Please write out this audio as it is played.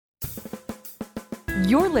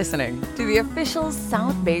You're listening to the official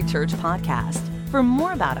South Bay Church podcast. For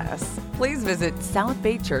more about us, please visit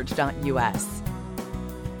southbaychurch.us.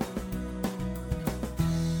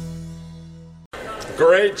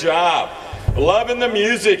 Great job. Loving the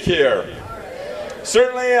music here.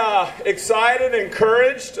 Certainly excited,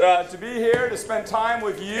 encouraged to be here to spend time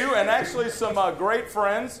with you and actually some great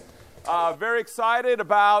friends. Very excited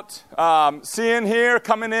about seeing here,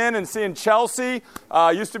 coming in and seeing Chelsea.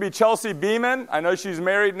 Used to be Chelsea Beeman. I know she's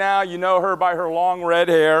married now. You know her by her long red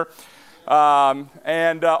hair.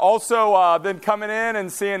 And also then coming in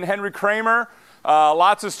and seeing Henry Kramer.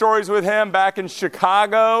 Lots of stories with him back in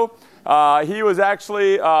Chicago. He was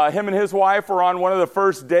actually, him and his wife were on one of the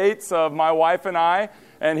first dates of my wife and I.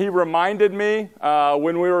 And he reminded me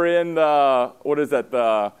when we were in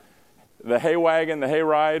the hay wagon, the hay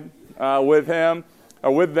ride. With them,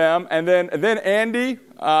 and then Andy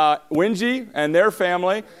Wingy and their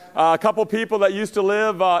family, a couple people that used to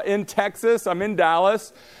live in Texas. I'm in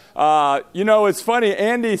Dallas. It's funny.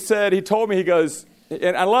 Andy said, he told me, he goes,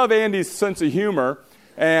 and I love Andy's sense of humor,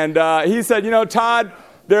 and he said, Todd,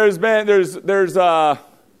 there's about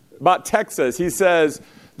Texas. He says,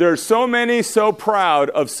 there's so many so proud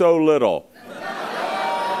of so little,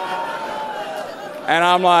 and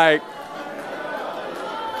I'm like.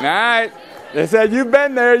 All right. They said, you've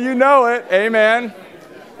been there, you know it. Amen.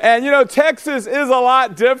 And, Texas is a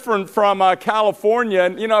lot different from California.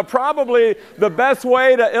 And, probably the best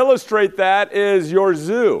way to illustrate that is your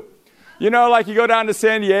zoo. Like you go down to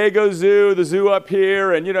San Diego Zoo, the zoo up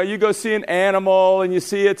here, and, you go see an animal, and you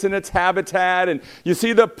see it's in its habitat, and you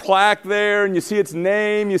see the plaque there, and you see its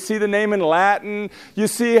name, you see the name in Latin, you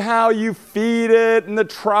see how you feed it in the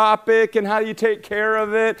tropic, and how you take care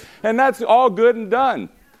of it, and that's all good and done.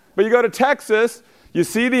 But you go to Texas, you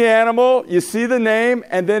see the animal, you see the name,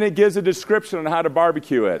 and then it gives a description on how to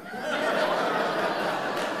barbecue it.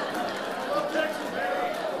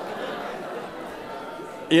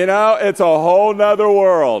 It's a whole nother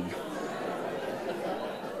world.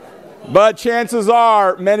 But chances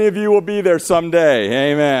are, many of you will be there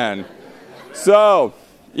someday. Amen. So,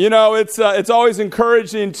 it's always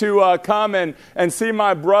encouraging to come and see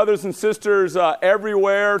my brothers and sisters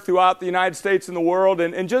everywhere throughout the United States and the world.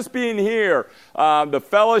 And just being here, the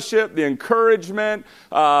fellowship, the encouragement,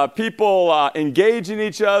 people engaging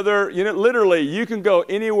each other. Literally, you can go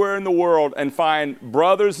anywhere in the world and find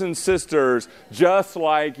brothers and sisters just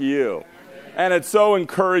like you. And it's so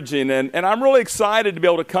encouraging. And I'm really excited to be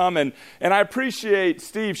able to come. And I appreciate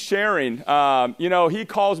Steve sharing. He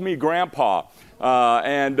calls me Grandpa.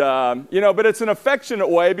 But it's an affectionate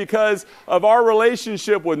way because of our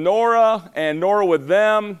relationship with Nora and Nora with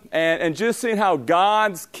them and just seeing how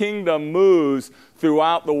God's kingdom moves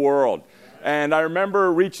throughout the world. And I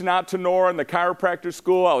remember reaching out to Nora in the chiropractor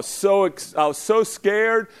school. I was so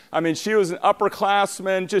scared. I mean, she was an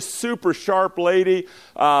upperclassman, just super sharp lady,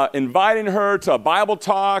 inviting her to a Bible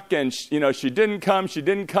talk. And, she didn't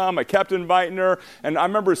come. I kept inviting her. And I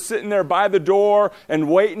remember sitting there by the door and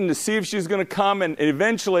waiting to see if she's going to come. And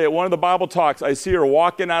eventually, at one of the Bible talks, I see her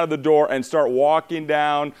walking out of the door and start walking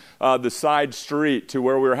down the side street to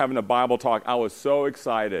where we were having a Bible talk. I was so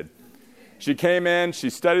excited. She came in, she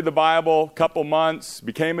studied the Bible a couple months,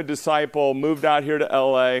 became a disciple, moved out here to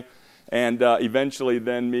L.A., and eventually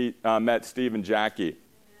then met Steve and Jackie.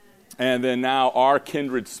 And then now our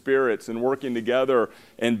kindred spirits and working together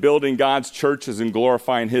and building God's churches and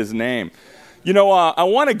glorifying His name. I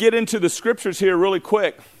want to get into the scriptures here really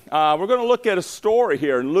quick. We're going to look at a story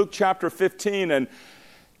here in Luke chapter 15,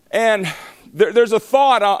 and there's a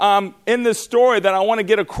thought in this story that I want to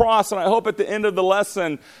get across, and I hope at the end of the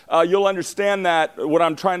lesson you'll understand what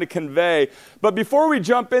I'm trying to convey. But before we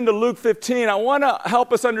jump into Luke 15, I want to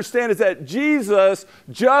help us understand is that Jesus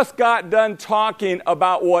just got done talking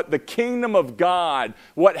about what the kingdom of God,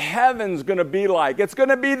 what heaven's going to be like. It's going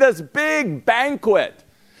to be this big banquet.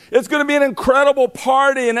 It's going to be an incredible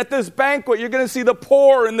party, and at this banquet, you're going to see the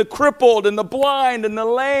poor and the crippled and the blind and the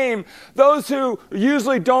lame, those who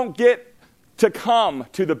usually don't get to come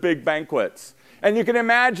to the big banquets. And you can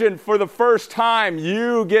imagine for the first time,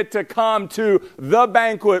 you get to come to the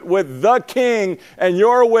banquet with the king, and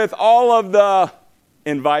you're with all of the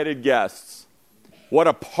invited guests. What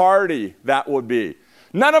a party that would be.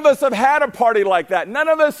 None of us have had a party like that. None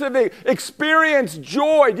of us have experienced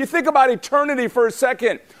joy. Do you think about eternity for a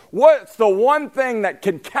second? What's the one thing that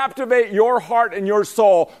can captivate your heart and your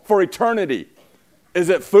soul for eternity? Is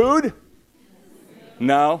it food?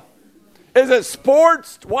 No. Is it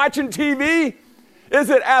sports, watching TV? Is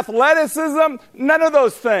it athleticism? None of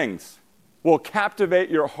those things will captivate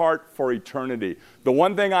your heart for eternity. The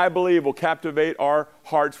one thing I believe will captivate our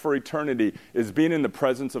hearts for eternity is being in the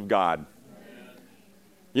presence of God.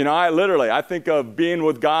 You know, I think of being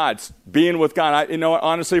with God.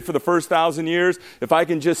 Honestly, for the first 1,000 years, if I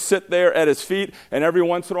can just sit there at his feet and every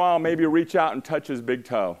once in a while maybe reach out and touch his big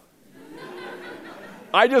toe.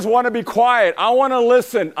 I just want to be quiet. I want to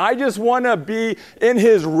listen. I just want to be in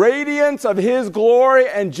his radiance of his glory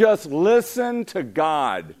and just listen to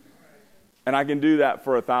God. And I can do that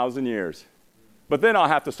for 1,000 years. But then I'll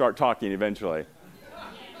have to start talking eventually.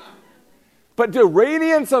 But the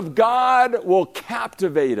radiance of God will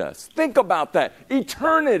captivate us. Think about that.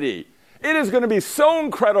 Eternity. It is going to be so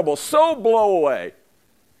incredible, so blow away.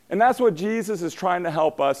 And that's what Jesus is trying to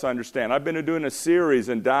help us understand. I've been doing a series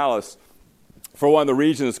in Dallas for one of the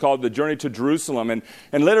regions. It's called The Journey to Jerusalem. And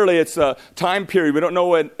literally it's a time period. We don't know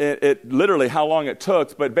literally how long it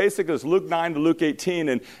took, but basically it's Luke 9 to Luke 18.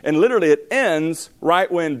 And literally it ends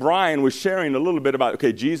right when Brian was sharing a little bit about,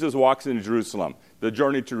 Jesus walks into Jerusalem. The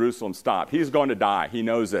journey to Jerusalem stopped. He's going to die. He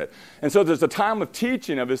knows it. And so there's a time of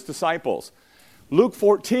teaching of his disciples. Luke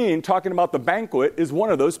 14, talking about the banquet, is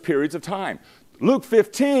one of those periods of time. Luke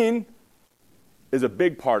 15 is a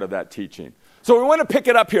big part of that teaching. So we want to pick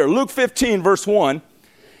it up here. Luke 15, verse 1.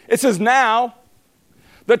 It says, "Now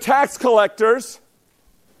the tax collectors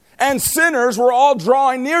and sinners were all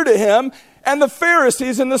drawing near to him, and the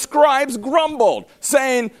Pharisees and the scribes grumbled,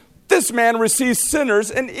 saying, 'This man receives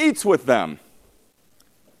sinners and eats with them.'"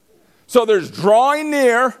 So there's drawing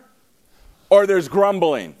near or there's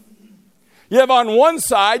grumbling. You have on one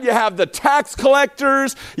side, you have the tax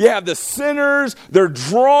collectors, you have the sinners, they're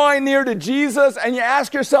drawing near to Jesus, and you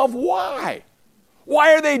ask yourself, why?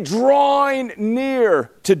 Why are they drawing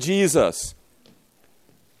near to Jesus?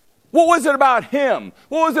 What was it about him?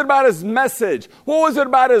 What was it about his message? What was it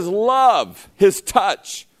about his love, his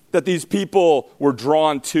touch, that these people were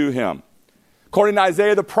drawn to him? According to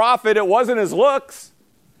Isaiah the prophet, it wasn't his looks.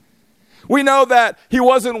 We know that he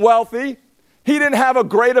wasn't wealthy. He didn't have a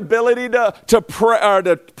great ability to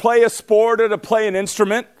play a sport or to play an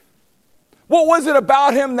instrument. What was it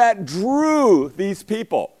about him that drew these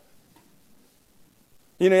people?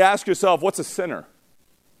 You ask yourself, what's a sinner?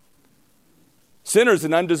 Sinner is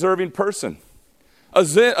an undeserving person. A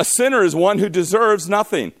sinner is one who deserves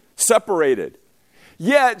nothing, separated.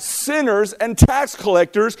 Yet sinners and tax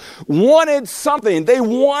collectors wanted something. They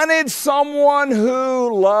wanted someone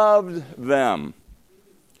who loved them,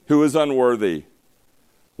 who was unworthy,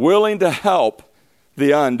 willing to help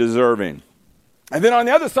the undeserving. And then on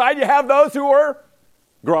the other side, you have those who were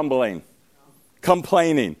grumbling,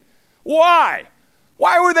 complaining. Why?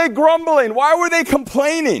 Why were they grumbling? Why were they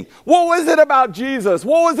complaining? What was it about Jesus?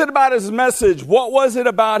 What was it about his message? What was it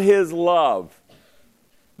about his love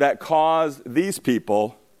that caused these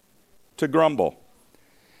people to grumble?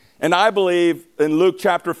 And I believe in Luke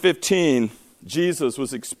chapter 15, Jesus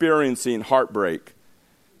was experiencing heartbreak.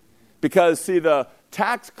 Because, see, the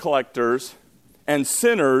tax collectors and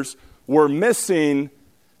sinners were missing.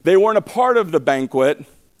 They weren't a part of the banquet.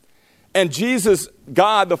 And Jesus,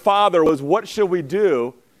 God the Father, was, what shall we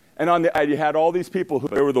do? And on the side, you had all these people who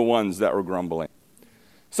were the ones that were grumbling.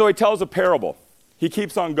 So he tells a parable. He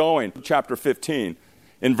keeps on going, chapter 15.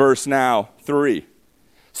 In verse now 3.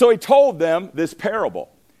 So he told them this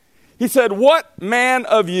parable. He said, "What man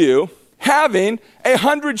of you, having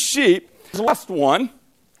 100 sheep, lost one,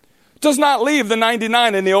 does not leave the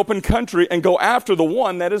 99 in the open country and go after the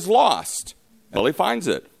one that is lost until he finds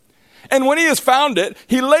it? And when he has found it,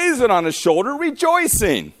 he lays it on his shoulder,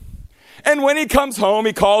 rejoicing. And when he comes home,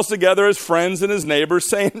 he calls together his friends and his neighbors,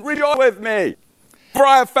 saying, 'Rejoice with me, for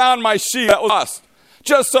I have found my sheep that was lost.'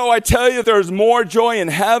 Just so I tell you, there is more joy in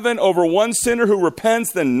heaven over one sinner who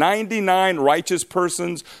repents than 99 righteous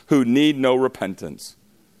persons who need no repentance."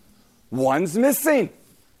 One's missing.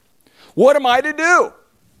 What am I to do?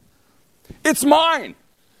 It's mine.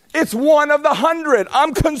 It's one of the 100.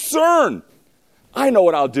 I'm concerned. I know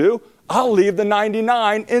what I'll do. I'll leave the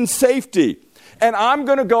 99 in safety. And I'm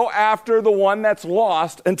going to go after the one that's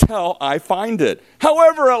lost until I find it.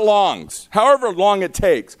 However long it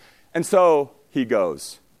takes. And so he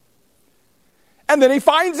goes. And then he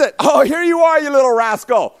finds it. "Oh, here you are, you little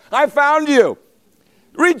rascal. I found you.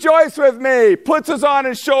 Rejoice with me." Puts us on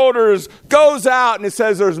his shoulders, goes out, and it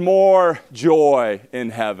says there's more joy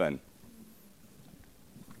in heaven.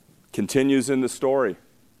 Continues in the story.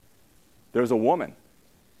 There's a woman.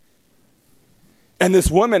 And this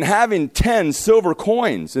woman having 10 silver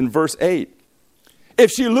coins in verse 8.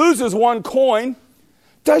 If she loses one coin,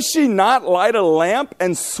 does she not light a lamp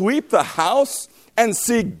and sweep the house and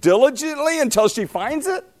seek diligently until she finds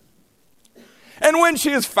it? And when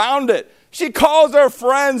she has found it, she calls her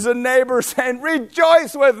friends and neighbors saying,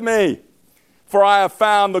 "Rejoice with me, for I have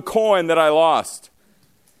found the coin that I lost.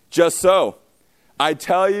 Just so, I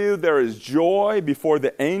tell you, there is joy before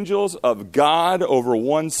the angels of God over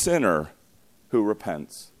one sinner who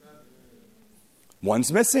repents.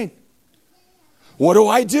 One's missing. What do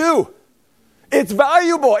I do? It's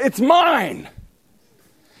valuable. It's mine.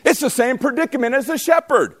 It's the same predicament as the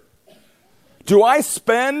shepherd. Do I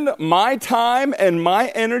spend my time and my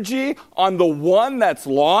energy on the one that's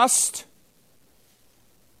lost?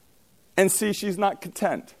 And see, she's not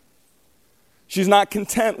content. She's not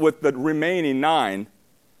content with the remaining 9,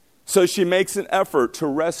 so she makes an effort to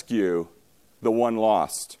rescue the one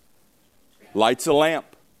lost. Lights a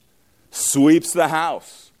lamp, sweeps the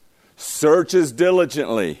house, searches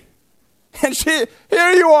diligently. And here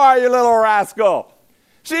you are, you little rascal.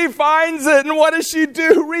 She finds it, and what does she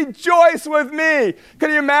do? Rejoice with me.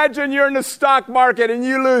 Can you imagine you're in the stock market and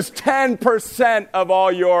you lose 10% of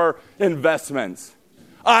all your investments?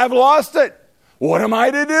 I've lost it. What am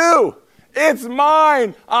I to do? It's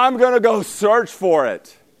mine. I'm going to go search for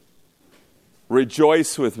it.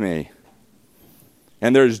 Rejoice with me.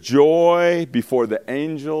 And there's joy before the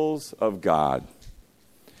angels of God.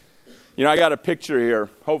 You know, I got a picture here.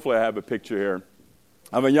 Hopefully I have a picture here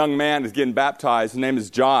of a young man who's getting baptized. His name is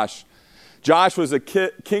Josh. Josh was a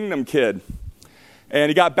kingdom kid. And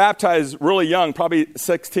he got baptized really young, probably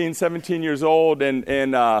 16, 17 years old in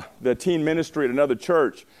the teen ministry at another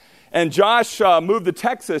church. And Josh moved to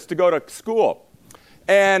Texas to go to school.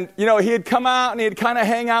 And, you know, he had come out and he'd kind of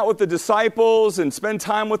hang out with the disciples and spend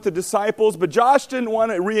time with the disciples. But Josh didn't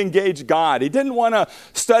want to re-engage God. He didn't want to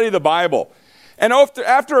study the Bible. And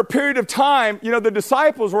after a period of time, you know, the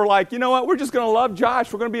disciples were like, you know what, we're just going to love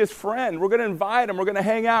Josh. We're going to be his friend. We're going to invite him. We're going to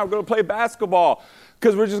hang out. We're going to play basketball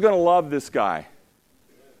because we're just going to love this guy.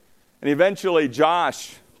 And eventually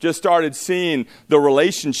Josh just started seeing the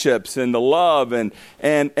relationships and the love, and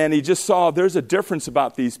he just saw there's a difference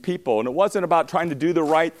about these people. And it wasn't about trying to do the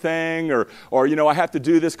right thing or you know, I have to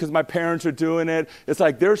do this because my parents are doing it. It's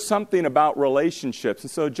like there's something about relationships. And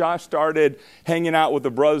so Josh started hanging out with the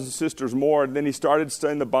brothers and sisters more, and then he started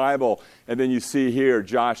studying the Bible. And then you see here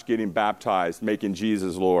Josh getting baptized, making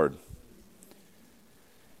Jesus Lord.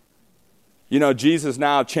 You know, Jesus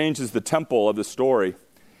now changes the temple of the story.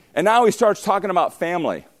 And now he starts talking about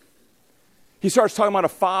family. He starts talking about a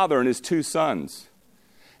father and his 2 sons.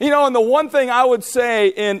 You know, and the one thing I would say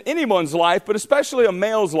in anyone's life, but especially a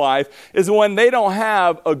male's life, is when they don't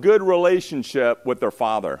have a good relationship with their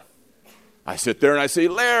father. I sit there and I see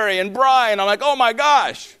Larry and Brian. I'm like, oh my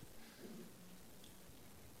gosh.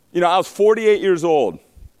 You know, I was 48 years old.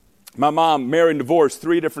 My mom married and divorced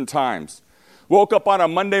 3 different times. Woke up on a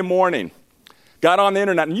Monday morning. Got on the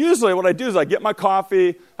internet. And usually what I do is I get my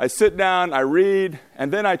coffee, I sit down, I read,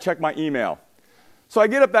 and then I check my email. So I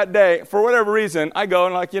get up that day, for whatever reason, I go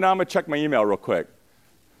and I'm going to check my email real quick.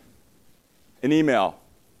 An email.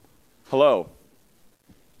 Hello.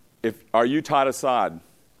 Are you Todd Assad?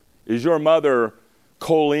 Is your mother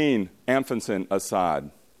Colleen Amphenson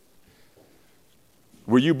Assad?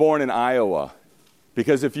 Were you born in Iowa?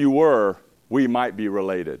 Because if you were, we might be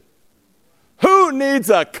related. Who needs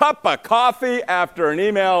a cup of coffee after an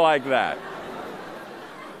email like that?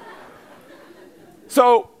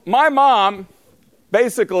 So my mom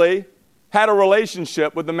basically had a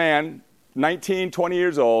relationship with a man, 19, 20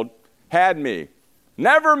 years old, had me.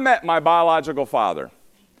 Never met my biological father.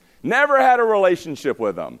 Never had a relationship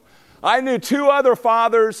with him. I knew 2 other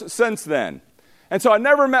fathers since then. And so I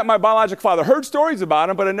never met my biological father. Heard stories about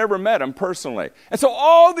him, but I never met him personally. And so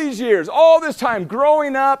all these years, all this time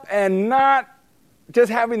growing up and not just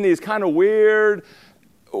having these kind of weird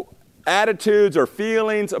attitudes or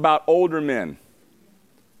feelings about older men.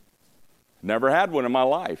 Never had one in my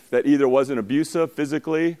life that either wasn't abusive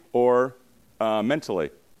physically or mentally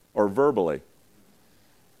or verbally.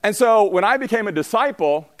 And so when I became a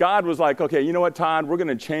disciple, God was like, okay, you know what, Todd? We're going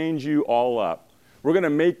to change you all up. We're going to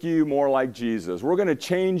make you more like Jesus. We're going to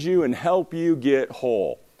change you and help you get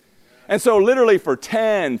whole. And so literally for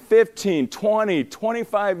 10, 15, 20,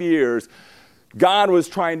 25 years, God was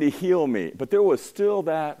trying to heal me, but there was still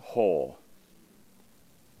that hole.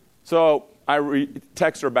 So I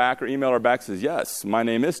text her back or email her back, says, yes, my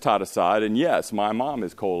name is Todd Assad, and yes, my mom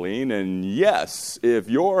is Colleen, and yes, if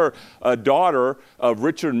you're a daughter of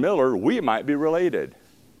Richard Miller, we might be related.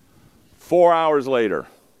 4 hours later,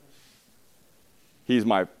 he's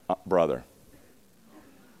my brother.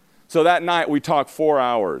 So that night we talked 4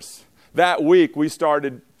 hours. That week we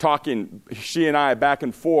started talking, she and I, back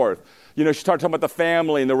and forth. You know, she started talking about the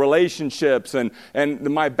family and the relationships and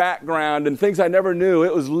my background and things I never knew.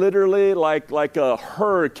 It was literally like a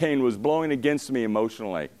hurricane was blowing against me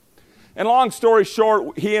emotionally. And long story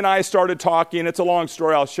short, he and I started talking. It's a long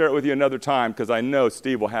story. I'll share it with you another time because I know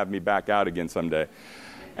Steve will have me back out again someday.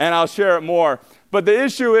 And I'll share it more. But the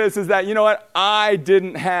issue is that, you know what? I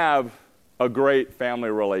didn't have a great family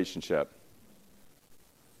relationship.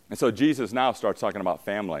 And so Jesus now starts talking about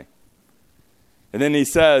family. And then he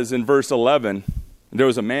says in verse 11, there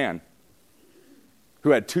was a man who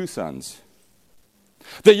had 2 sons.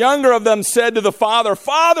 The younger of them said to the father,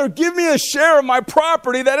 "Father, give me a share of my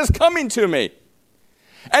property that is coming to me."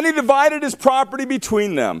 And he divided his property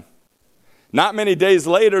between them. Not many days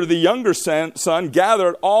later, the younger son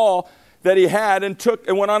gathered all that he had and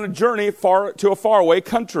went on a journey to a faraway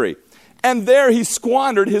country. And there he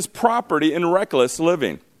squandered his property in reckless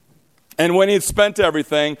living. And when he had spent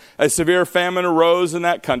everything, a severe famine arose in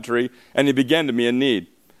that country, and he began to be in need.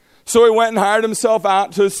 So he went and hired himself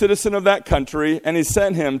out to a citizen of that country, and he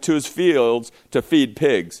sent him to his fields to feed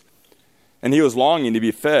pigs. And he was longing to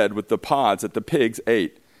be fed with the pods that the pigs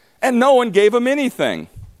ate. And no one gave him anything.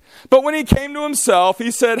 But when he came to himself,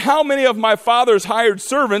 he said, "How many of my father's hired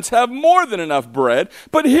servants have more than enough bread?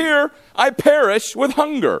 But here I perish with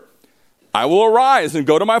hunger. I will arise and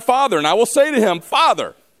go to my father, and I will say to him,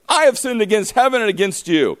 'Father, I have sinned against heaven and against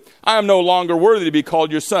you. I am no longer worthy to be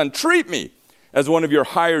called your son. Treat me as one of your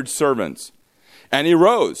hired servants.' And he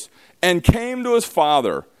rose and came to his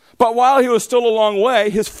father. But while he was still a long way,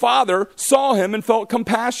 his father saw him and felt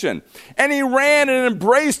compassion. And he ran and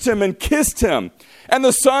embraced him and kissed him. And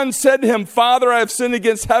the son said to him, 'Father, I have sinned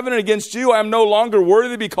against heaven and against you. I am no longer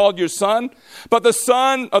worthy to be called your son.' But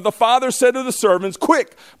the father said to the servants,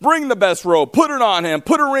 'Quick, bring the best robe, put it on him,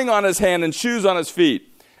 put a ring on his hand and shoes on his feet.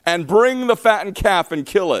 And bring the fattened calf and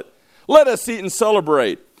kill it. Let us eat and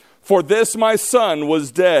celebrate. For this my son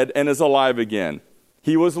was dead and is alive again.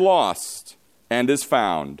 He was lost and is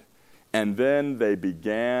found.' And then they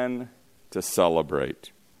began to celebrate."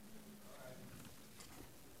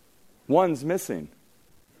 One's missing.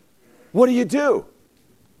 What do?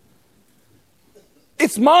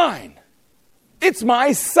 It's mine. It's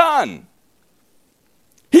my son.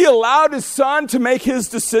 He allowed his son to make his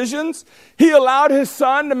decisions. He allowed his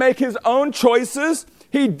son to make his own choices.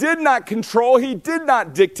 He did not control. He did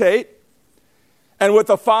not dictate. And with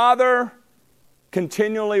the father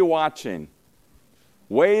continually watching,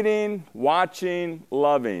 waiting, watching,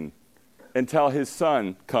 loving, until his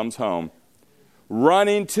son comes home.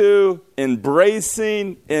 Running to,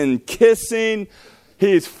 embracing, and kissing.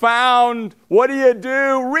 He's found. What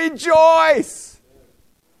do? Rejoice!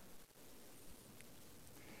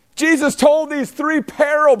 Jesus told these 3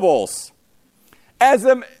 parables as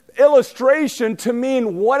an illustration to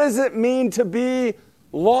mean, what does it mean to be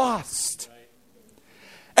lost?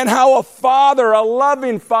 And how a father, a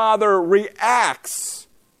loving father, reacts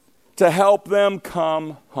to help them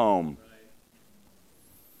come home.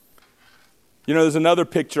 You know, there's another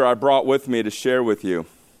picture I brought with me to share with you.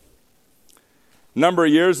 A number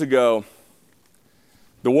of years ago,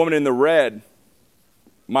 the woman in the red,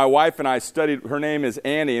 my wife and I studied, her name is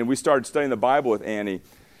Annie, and we started studying the Bible with Annie.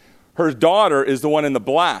 Her daughter is the one in the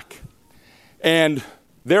black. And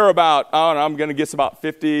they're about, I don't know, I'm going to guess about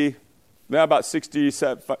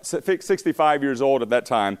 65 years old at that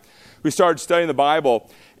time. We started studying the Bible.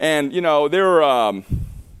 And, you know, they were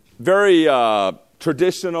very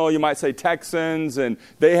traditional, you might say Texans, and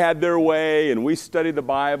they had their way, and we studied the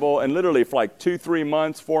Bible. And literally for like 2, 3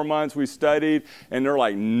 months, 4 months, we studied. And they're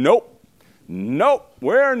like, nope,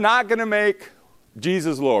 we're not going to make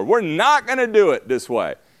Jesus Lord. We're not going to do it this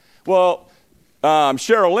way. Well,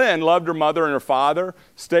 Cheryl Lynn loved her mother and her father,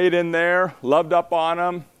 stayed in there, loved up on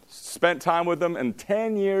them, spent time with them, and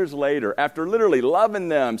 10 years later, after literally loving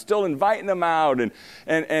them, still inviting them out and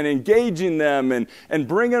engaging them and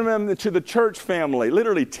bringing them to the church family,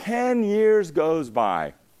 literally 10 years goes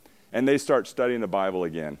by, and they start studying the Bible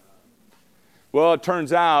again. Well, it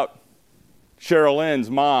turns out Cheryl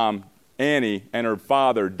Lynn's mom, Annie, and her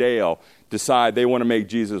father, Dale, decide they want to make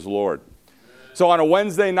Jesus Lord. So on a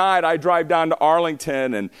Wednesday night, I drive down to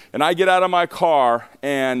Arlington, and I get out of my car,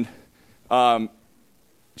 and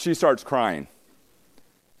she starts crying.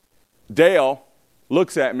 Dale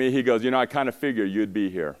looks at me. He goes, I kind of figured you'd be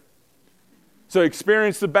here. So I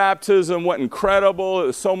experienced the baptism, went incredible. It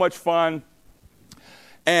was so much fun.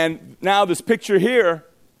 And now this picture here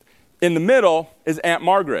in the middle is Aunt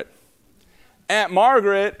Margaret. Aunt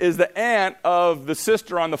Margaret is the aunt of the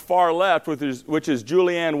sister on the far left, which is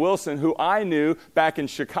Julianne Wilson, who I knew back in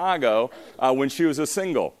Chicago when she was a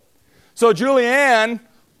single. So Julianne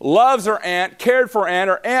loves her aunt, cared for her aunt.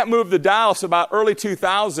 Her aunt moved to Dallas about early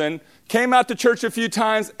 2000, came out to church a few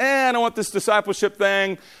times, and I want this discipleship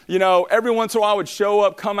thing. You know, every once in a while would show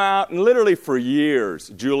up, come out, and literally for years,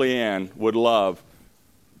 Julianne would love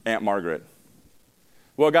Aunt Margaret.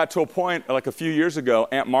 Well, it got to a point, like a few years ago,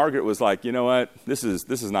 Aunt Margaret was like, you know what, this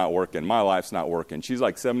is not working. My life's not working. She's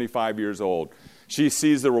like 75 years old. She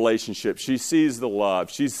sees the relationship. She sees the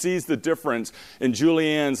love. She sees the difference in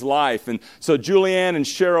Julianne's life. And so Julianne and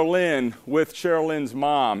Sherilyn, with Sherilyn's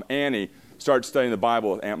mom, Annie, start studying the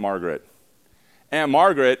Bible with Aunt Margaret. Aunt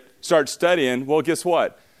Margaret starts studying. Well, guess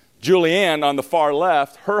what? Julianne on the far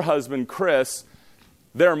left, her husband, Chris,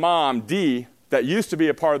 their mom, Dee, that used to be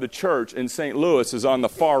a part of the church in St. Louis, is on the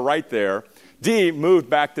far right there. Dee moved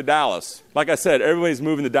back to Dallas. Like I said, everybody's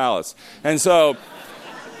moving to Dallas. And so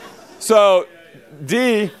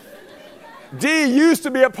Dee used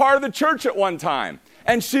to be a part of the church at one time.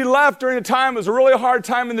 And she left during a time, it was a really hard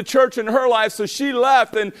time in the church in her life, so she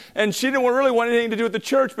left, and she didn't really want anything to do with the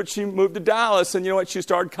church, but she moved to Dallas, and you know what, she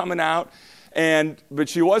started coming out, but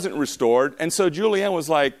she wasn't restored. And so Julianne was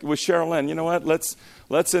like, with Sherilyn, you know what,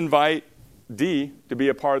 let's invite Dee to be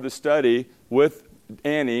a part of the study with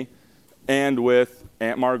Annie and with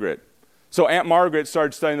Aunt Margaret. So Aunt Margaret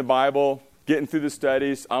started studying the Bible, getting through the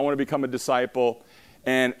studies. I want to become a disciple.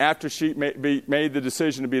 And after she made the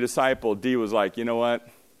decision to be a disciple, Dee was like, you know what?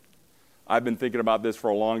 I've been thinking about this for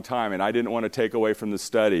a long time, and I didn't want to take away from the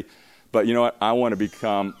study. But you know what? I want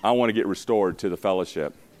to get restored to the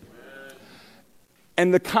fellowship.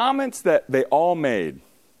 And the comments that they all made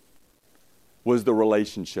was the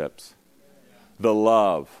relationships, the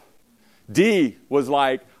love. Dee was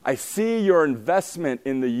like, I see your investment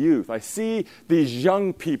in the youth. I see these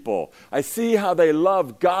young people. I see how they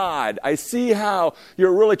love God. I see how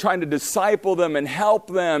you're really trying to disciple them and help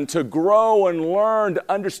them to grow and learn to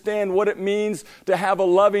understand what it means to have a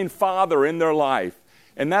loving father in their life.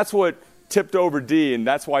 And that's what tipped over Dee, and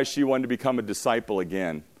that's why she wanted to become a disciple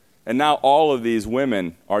again. And now all of these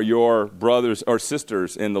women are your brothers or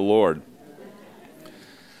sisters in the Lord.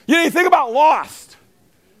 You know, you think about lost.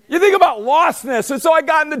 You think about lostness. And so I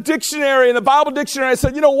got in the dictionary, in the Bible dictionary, I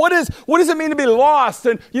said, you know, what does it mean to be lost?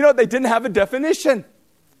 And you know, they didn't have a definition.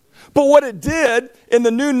 But what it did, in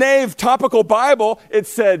the New Nave Topical Bible, it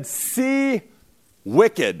said, see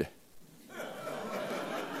wicked.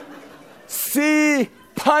 See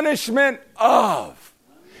punishment of.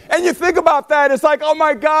 And you think about that, it's like, oh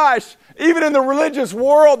my gosh, even in the religious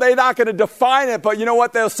world, they're not going to define it. But you know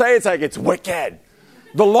what they'll say? It's like, it's wicked.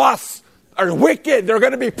 The lost are wicked. They're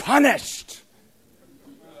going to be punished.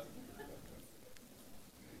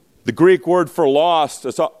 The Greek word for lost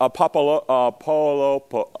is apollomi,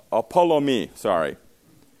 sorry.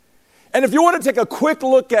 And if you want to take a quick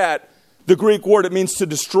look at the Greek word, it means to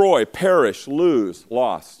destroy, perish, lose,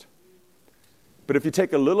 lost. But if you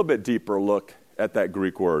take a little bit deeper look at that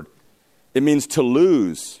Greek word, it means to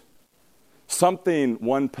lose something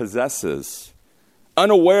one possesses,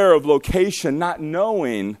 unaware of location, not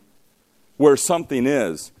knowing where something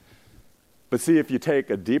is. But see, if you take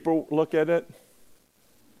a deeper look at it,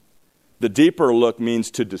 the deeper look means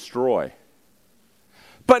to destroy.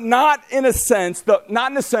 But not in a sense that,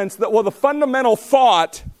 the fundamental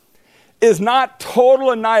thought is not total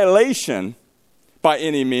annihilation by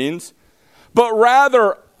any means, but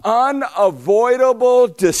rather unavoidable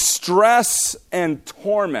distress and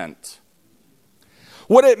torment.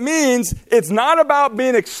 What it means, it's not about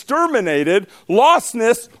being exterminated.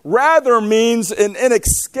 Lostness rather means an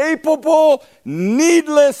inescapable,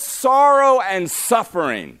 needless sorrow and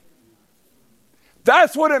suffering.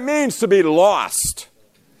 That's what it means to be lost.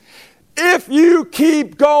 If you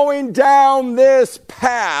keep going down this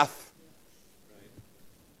path,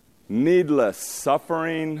 needless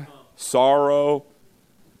suffering, sorrow,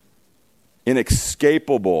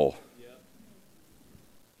 inescapable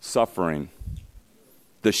suffering.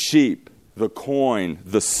 The sheep, the coin,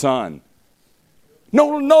 the son. No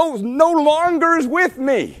longer is with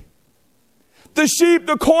me. The sheep,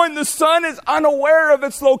 the coin, the son is unaware of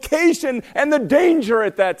its location and the danger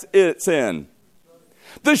it's in.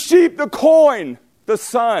 The sheep, the coin, the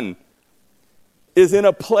son is in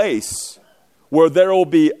a place where there will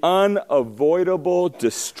be unavoidable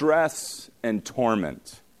distress and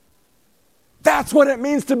torment. That's what it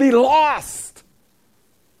means to be lost.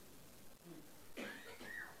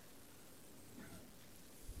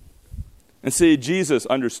 And see, Jesus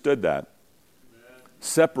understood that.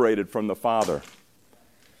 Separated from the Father.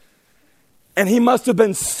 And he must have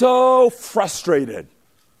been so frustrated.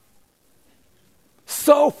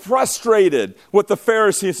 So frustrated with the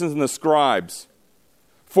Pharisees and the scribes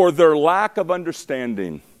for their lack of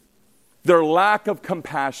understanding their lack of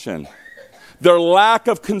compassion, their lack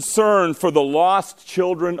of concern for the lost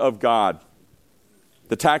children of God,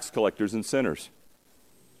 the tax collectors and sinners.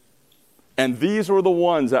 And these were the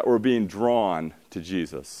ones that were being drawn to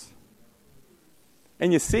Jesus.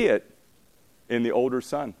 And you see it in the older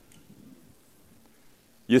son.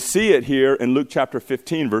 You see it here in Luke chapter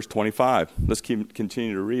 15, verse 25. Let's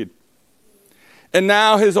continue to read. And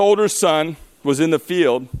now his older son was in the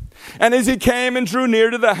field, and as he came and drew near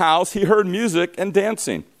to the house, he heard music and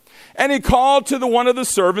dancing. And he called to one of the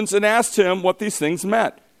servants and asked him what these things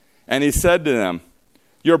meant. And he said to them,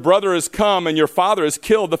 your brother has come, and your father has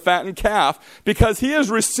killed the fattened calf, because he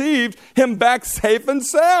has received him back safe and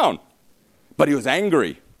sound. But he was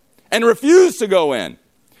angry and refused to go in.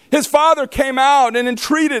 His father came out and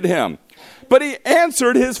entreated him. But he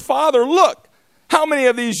answered his father, look, how many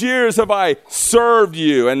of these years have I served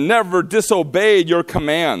you and never disobeyed your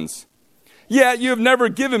commands? Yet you have never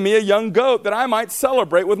given me a young goat that I might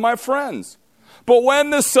celebrate with my friends. But when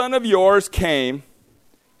the son of yours came,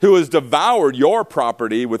 who has devoured your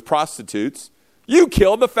property with prostitutes, you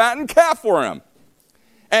killed the fattened calf for him.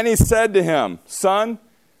 And he said to him, son,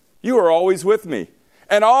 you are always with me,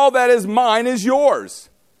 and all that is mine is yours.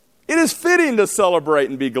 It is fitting to celebrate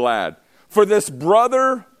and be glad, for this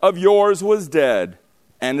brother of yours was dead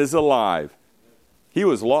and is alive. He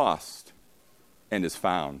was lost and is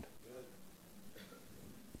found.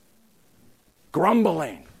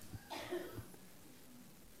 Grumbling.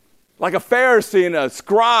 Like a Pharisee and a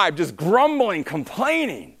scribe, just grumbling,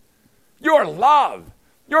 complaining. Your love,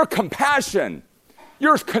 your compassion,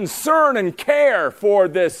 your concern and care for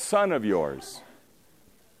this son of yours.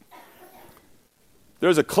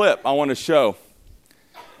 There's a clip I want to show.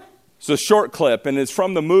 It's a short clip, and it's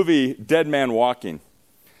from the movie Dead Man Walking.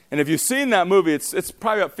 And if you've seen that movie, it's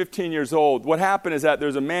probably about 15 years old. What happened is that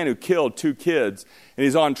there's a man who killed 2 kids, and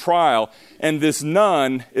he's on trial, and this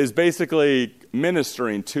nun is basically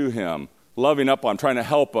ministering to him, loving up on him, trying to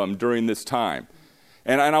help him during this time.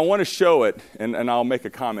 And I want to show it, and I'll make a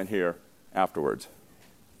comment here afterwards.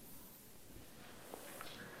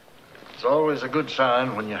 It's always a good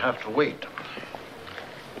sign when you have to wait.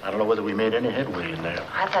 I don't know whether we made any headway in there.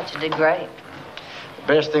 I thought you did great. The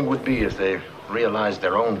best thing would be if they realized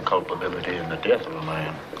their own culpability in the death of a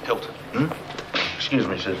man. Hilton. Excuse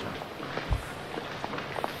me, sister.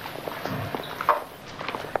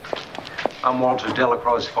 I'm Walter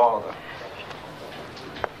Delacroix's father.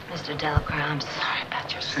 Mr. Delacroix, I'm sorry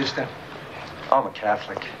about your Sister, I'm a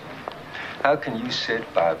Catholic. How can you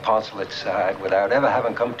sit by Poncelet's side without ever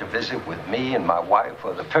having come to visit with me and my wife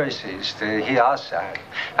or the Percys to hear our side?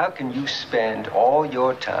 How can you spend all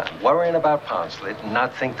your time worrying about Poncelet and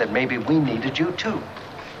not think that maybe we needed you too?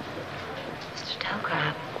 Mr.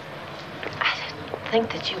 Delacroix, I didn't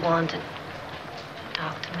think that you wanted to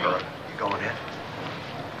talk to me. All right, you going in?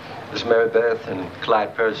 This is Mary Beth and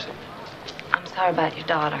Clyde Percy. I'm sorry about your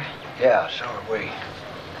daughter. Yeah, so are we.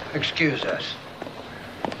 Excuse us.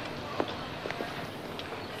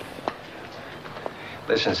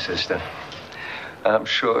 Listen, sister, I'm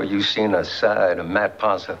sure you've seen a side of Matt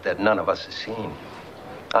Poncelet that none of us have seen.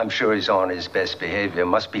 I'm sure he's on his best behavior,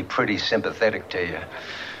 must be pretty sympathetic to you.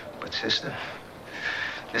 But, sister,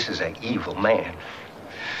 this is an evil man.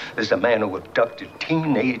 This is a man who abducted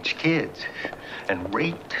teenage kids and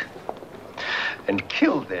raped and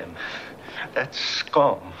killed them. That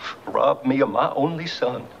scum robbed me of my only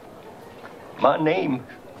son. My name,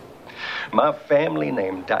 my family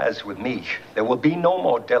name dies with me. There will be no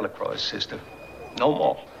more Delacroix, sister. No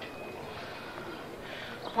more.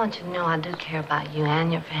 I want you to know I do care about you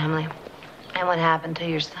and your family and what happened to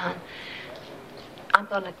your son. I'm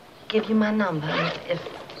going to give you my number. If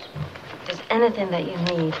there's anything that you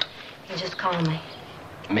need, you just call me.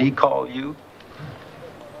 Me call you?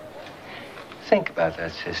 Think about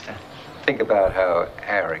that, sister. Think about how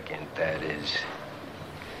arrogant that is.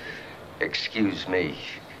 Excuse me.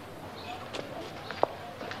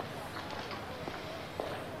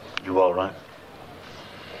 You all right?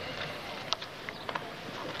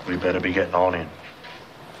 We better be getting on in.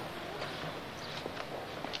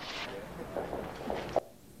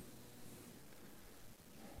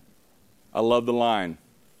 I love the line,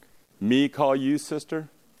 me call you sister?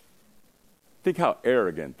 Think how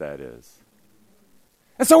arrogant that is.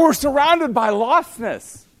 And so we're surrounded by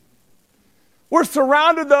lostness. We're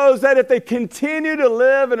surrounded those that if they continue to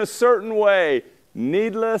live in a certain way,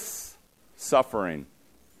 needless suffering,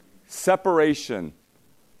 separation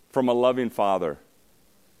from a loving Father.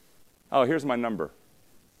 Oh, here's my number.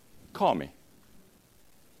 Call me.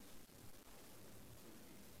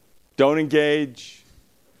 Don't engage.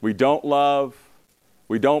 We don't love.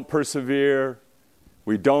 We don't persevere.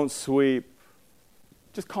 We don't sweep.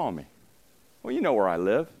 Just call me. Well, you know where I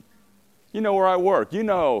live. You know where I work. You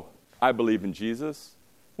know I believe in Jesus.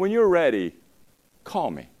 When you're ready,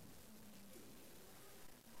 call me.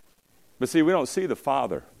 But see, we don't see the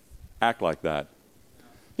Father act like that.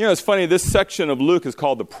 You know, it's funny, this section of Luke is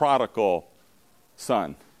called the prodigal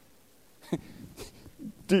son.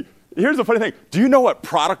 Here's the funny thing. Do you know what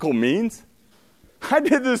prodigal means? I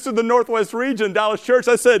did this to the Northwest region, Dallas Church.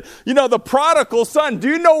 I said, you know, the prodigal son, do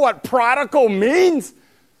you know what prodigal means?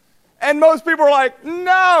 And most people are like,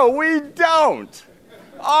 no, we don't.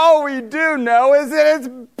 All we do know is that it's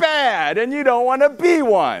bad and you don't want to be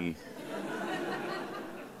one.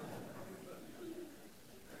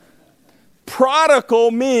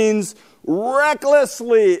 Prodigal means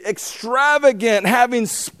recklessly extravagant, having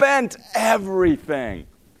spent everything.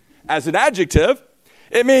 As an adjective,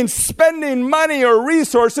 it means spending money or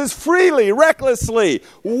resources freely, recklessly,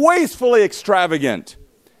 wastefully extravagant,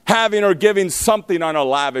 having or giving something on a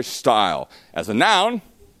lavish style. As a noun,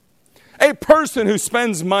 a person who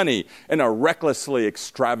spends money in a recklessly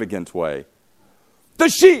extravagant way. The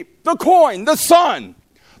sheep, the coin, the son.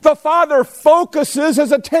 The Father focuses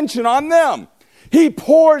his attention on them. He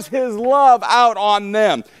pours his love out on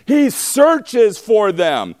them. He searches for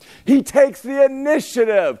them. He takes the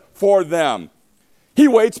initiative for them. He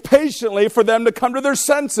waits patiently for them to come to their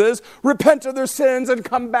senses, repent of their sins, and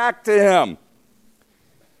come back to him.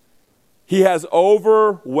 He has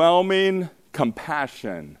overwhelming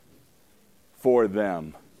compassion for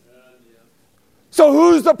them. So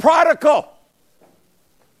who's the prodigal?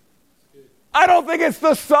 I don't think it's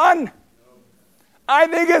the son. I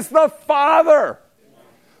think it's the Father.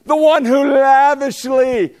 The one who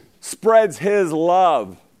lavishly spreads his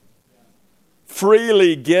love.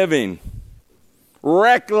 Freely giving.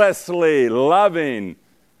 Recklessly loving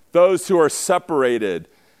those who are separated.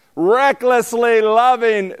 Recklessly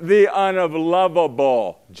loving the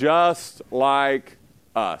unlovable. Just like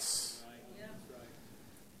us.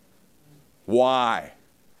 Why?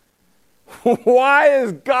 Why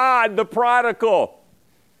is God the prodigal?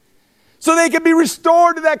 So they can be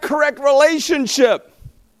restored to that correct relationship.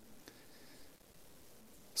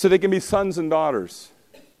 So they can be sons and daughters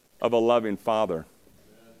of a loving Father.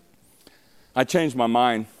 I changed my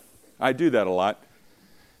mind. I do that a lot.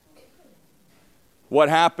 What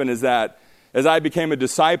happened is that as I became a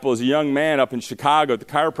disciple as a young man up in Chicago at the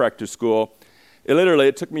chiropractor school,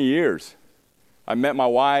 it took me years. I met my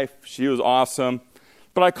wife. She was awesome.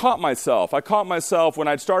 But I caught myself when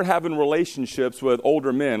I'd start having relationships with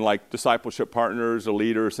older men, like discipleship partners or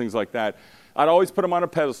leaders, things like that. I'd always put them on a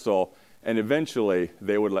pedestal, and eventually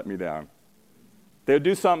they would let me down. They would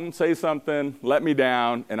do something, say something, let me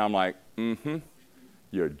down, and I'm like,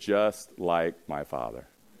 you're just like my Father.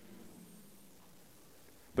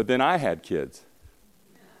 But then I had kids.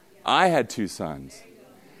 I had 2 sons.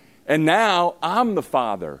 And now I'm the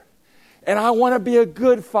father. And I want to be a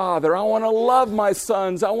good father. I want to love my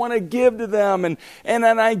sons. I want to give to them. And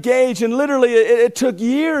I engage. And literally, it took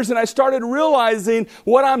years. And I started realizing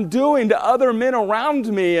what I'm doing to other men around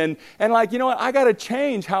me. And like, you know what? I got to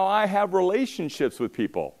change how I have relationships with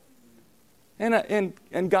people.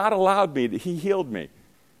 And God allowed me. He healed me.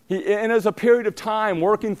 And it was a period of time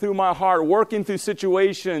working through my heart, working through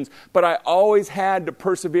situations. But I always had to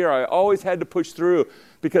persevere. I always had to push through.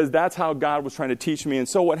 Because that's how God was trying to teach me. And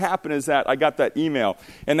so what happened is that I got that email.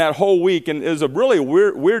 And that whole week, and it was a really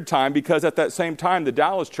weird time, because at that same time, the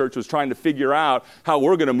Dallas church was trying to figure out how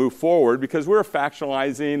we're going to move forward, because we're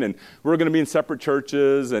factionalizing, and we're going to be in separate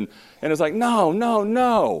churches. And it's like,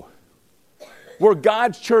 no. We're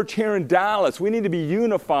God's church here in Dallas. We need to be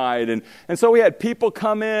unified. And so we had people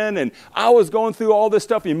come in, and I was going through all this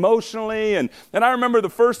stuff emotionally. And I remember the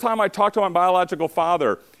first time I talked to my biological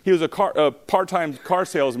father. He was a part-time car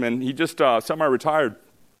salesman. He just semi-retired.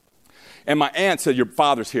 And my aunt said, your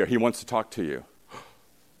father's here. He wants to talk to you.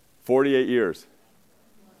 48 years.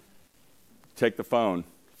 Take the phone.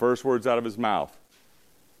 First words out of his mouth.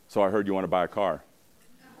 So I heard you want to buy a car.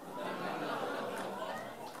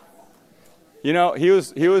 You know, he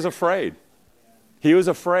was afraid. He was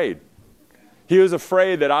afraid. He was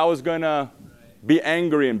afraid that I was going to be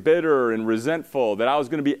angry and bitter and resentful, that I was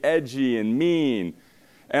going to be edgy and mean.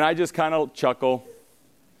 And I just kind of chuckle.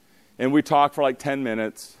 And we talked for like 10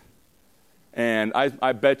 minutes. And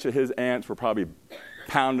I bet you his aunts were probably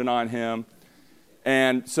pounding on him.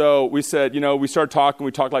 And so we said, we started talking.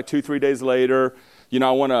 We talked like 2-3 days later.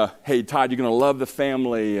 Hey, Todd, you're going to love the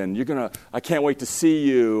family. And I can't wait to see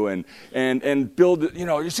you. And build, you're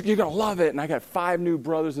going to love it. And I got 5 new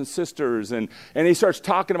brothers and sisters. And he starts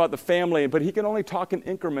talking about the family. But he can only talk in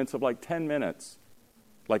increments of like 10 minutes.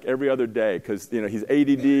 like every other day because, he's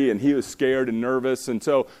ADD and he was scared and nervous. And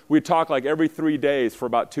so we'd talk like every 3 days for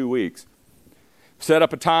about 2 weeks. Set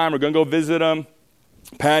up a time. We're going to go visit him.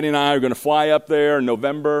 Patty and I are going to fly up there in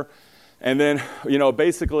November. And then,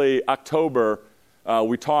 basically October,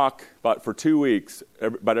 we talk for 2 weeks,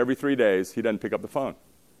 about every 3 days. He doesn't pick up the phone.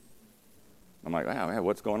 I'm like, wow, man,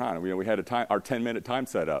 what's going on? We had our 10-minute time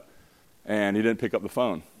set up, and he didn't pick up the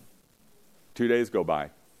phone. 2 days go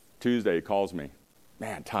by. Tuesday, he calls me.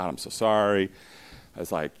 Man, Todd, I'm so sorry. I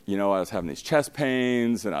was like, I was having these chest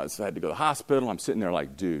pains, and I had to go to the hospital. I'm sitting there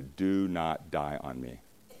like, dude, do not die on me.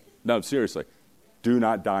 No, seriously, do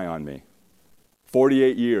not die on me.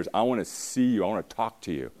 48 years, I want to see you. I want to talk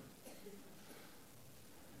to you.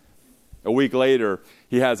 A week later,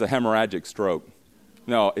 he has a hemorrhagic stroke.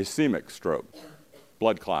 No, ischemic stroke,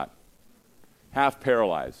 blood clot, half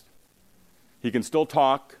paralyzed. He can still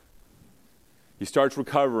talk. He starts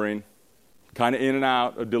recovering, kind of in and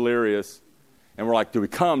out of delirious. And we're like, do we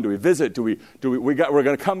come? Do we visit? We're going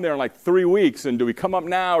to come there in like 3 weeks. And do we come up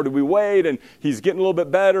now or do we wait? And he's getting a little bit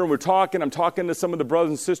better. And we're talking. I'm talking to some of the brothers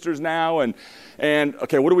and sisters now. And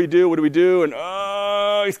okay, what do we do? What do we do? And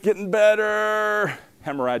he's getting better.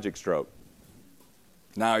 Hemorrhagic stroke.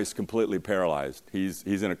 Now he's completely paralyzed. He's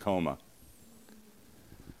in a coma.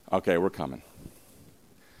 Okay, we're coming.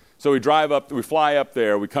 So we fly up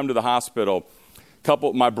there. We come to the hospital.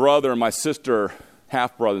 My brother and my sister,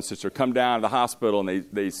 half-brother and sister, come down to the hospital, and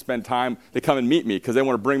they spend time. They come and meet me because they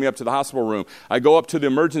want to bring me up to the hospital room. I go up to the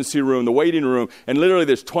emergency room, the waiting room, and literally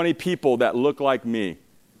there's 20 people that look like me.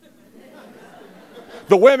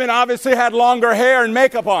 The women obviously had longer hair and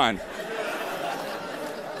makeup on.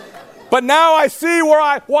 But now I see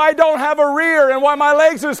why I don't have a rear and why my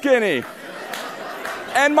legs are skinny.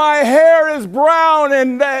 And my hair is brown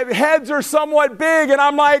and the heads are somewhat big, and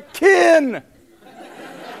I'm like, kin.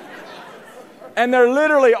 And they're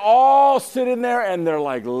literally all sitting there and they're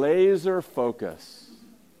like laser focused.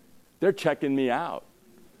 They're checking me out,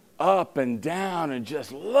 up and down and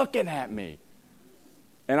just looking at me.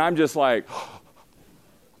 And I'm just like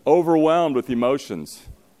overwhelmed with emotions.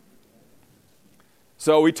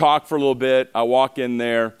 So we talk for a little bit. I walk in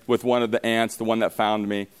there with one of the aunts, the one that found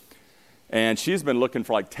me. And she's been looking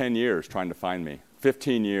for like 10 years trying to find me.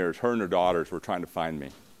 15 years, her and her daughters were trying to find me.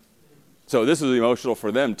 So this is emotional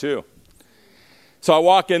for them too. So I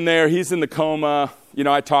walk in there. He's in the coma.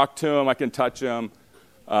 I talk to him. I can touch him.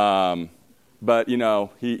 But,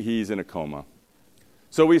 he's in a coma.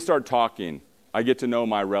 So we start talking. I get to know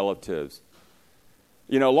my relatives.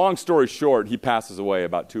 Long story short, he passes away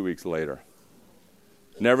about 2 weeks later.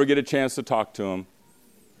 Never get a chance to talk to him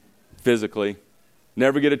physically.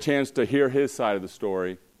 Never get a chance to hear his side of the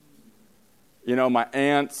story. My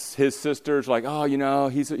aunts, his sisters, like,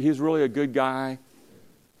 he's really a good guy.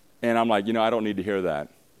 And I'm like, I don't need to hear that.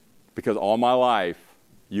 Because all my life,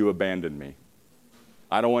 you abandoned me.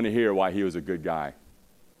 I don't want to hear why he was a good guy.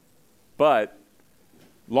 But,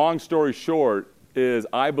 long story short, is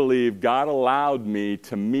I believe God allowed me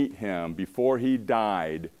to meet him before he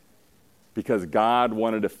died because God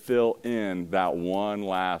wanted to fill in that one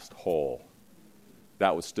last hole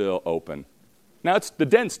that was still open. Now, the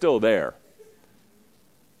dent's still there.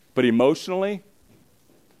 But emotionally,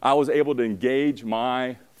 I was able to engage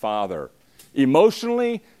my Father.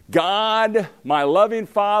 Emotionally, God, my loving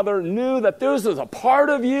Father, knew that this is a part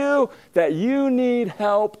of you that you need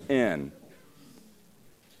help in.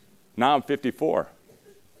 Now I'm 54.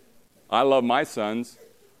 I love my sons,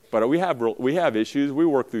 but we have issues. We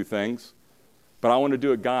work through things. But I want to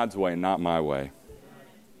do it God's way, not my way.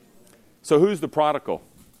 So who's the prodigal?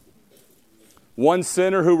 One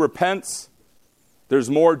sinner who repents, there's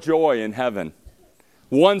more joy in heaven.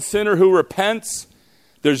 One sinner who repents,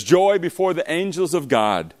 there's joy before the angels of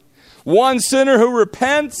God. One sinner who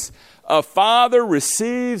repents, a father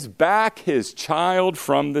receives back his child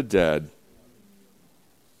from the dead.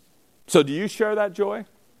 So do you share that joy?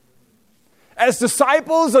 As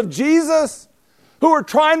disciples of Jesus, who are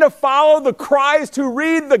trying to follow the Christ, who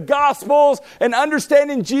read the Gospels and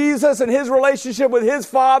understanding Jesus and his relationship with his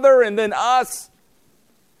Father and then us,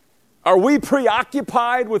 are we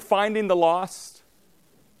preoccupied with finding the lost?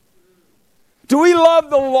 Do we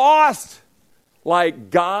love the lost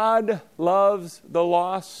like God loves the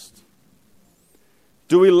lost?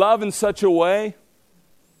 Do we love in such a way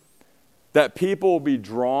that people will be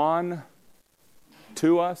drawn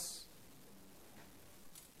to us?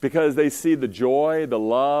 Because they see the joy, the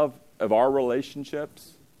love of our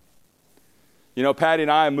relationships. Patty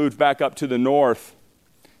and I moved back up to the north,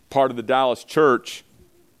 part of the Dallas church,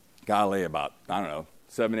 about,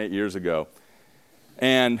 7-8 years ago.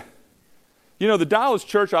 And, the Dallas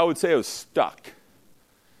church, I would say, was stuck.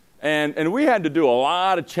 And we had to do a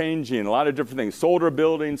lot of changing, a lot of different things. Sold our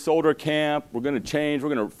building, sold our camp. We're going to change.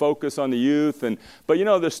 We're going to focus on the youth. But,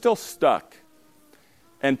 they're still stuck.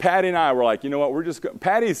 And Patty and I were like, you know what,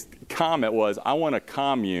 Patty's comment was, I want a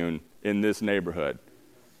commune in this neighborhood.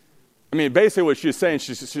 I mean, basically what she's saying,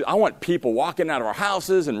 I want people walking out of our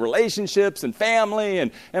houses and relationships and family.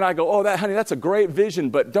 And I go, oh, honey, that's a great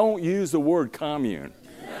vision, but don't use the word commune.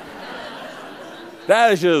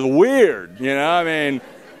 That is just weird,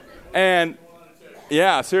 And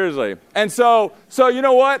yeah, seriously. And so you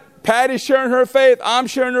know what? Patty's sharing her faith. I'm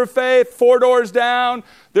sharing her faith. 4 doors down,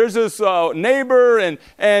 there's this neighbor,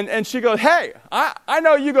 and she goes, hey, I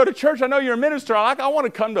know you go to church. I know you're a minister. I want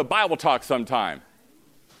to come to Bible talk sometime.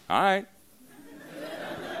 All right.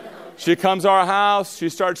 She comes to our house. She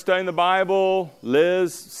starts studying the Bible.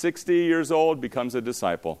 Liz, 60 years old, becomes a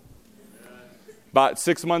disciple. About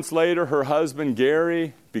 6 months later, her husband,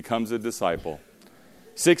 Gary, becomes a disciple.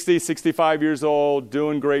 60, 65 years old,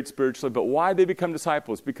 doing great spiritually. But why did they become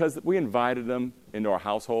disciples? Because we invited them into our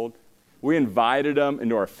household. We invited them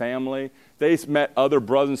into our family. They met other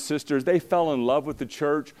brothers and sisters. They fell in love with the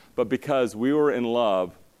church, but because we were in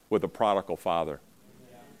love with a prodigal father.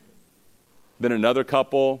 Then another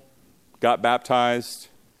couple got baptized.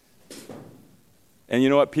 And you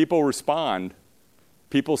know what? People respond.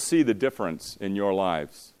 People see the difference in your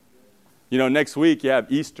lives. Next week you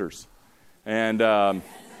have Easters. And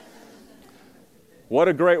what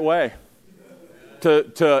a great way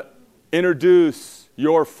to introduce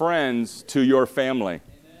your friends to your family.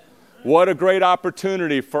 What a great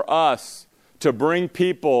opportunity for us to bring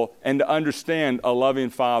people and to understand a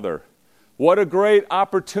loving Father. What a great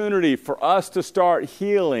opportunity for us to start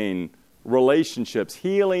healing relationships,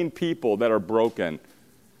 healing people that are broken,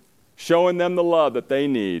 showing them the love that they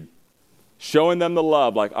need, showing them the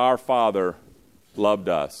love like our Father loved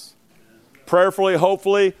us. Prayerfully,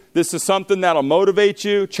 hopefully, this is something that'll motivate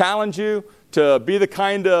you, challenge you to be the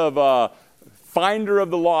kind of finder of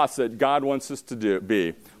the lost that God wants us to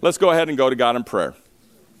be. Let's go ahead and go to God in prayer.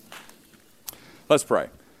 Let's pray.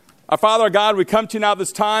 Our Father, our God, we come to you now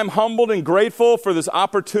this time, humbled and grateful for this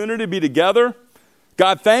opportunity to be together.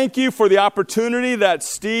 God, thank you for the opportunity that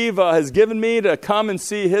Steve has given me to come and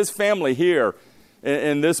see his family here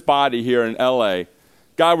in this body here in L.A.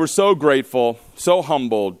 God, we're so grateful, so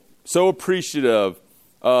humbled, so appreciative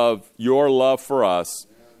of your love for us.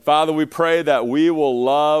 Father, we pray that we will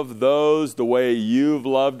love those the way you've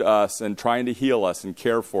loved us and trying to heal us and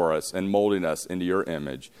care for us and molding us into your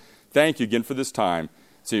image. Thank you again for this time.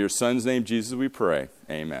 So in your Son's name, Jesus, we pray.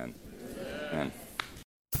 Amen. Amen.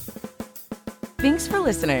 Thanks for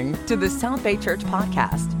listening to the South Bay Church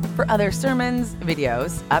podcast. For other sermons,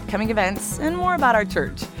 videos, upcoming events, and more about our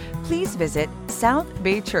church, please visit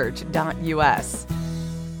southbaychurch.us.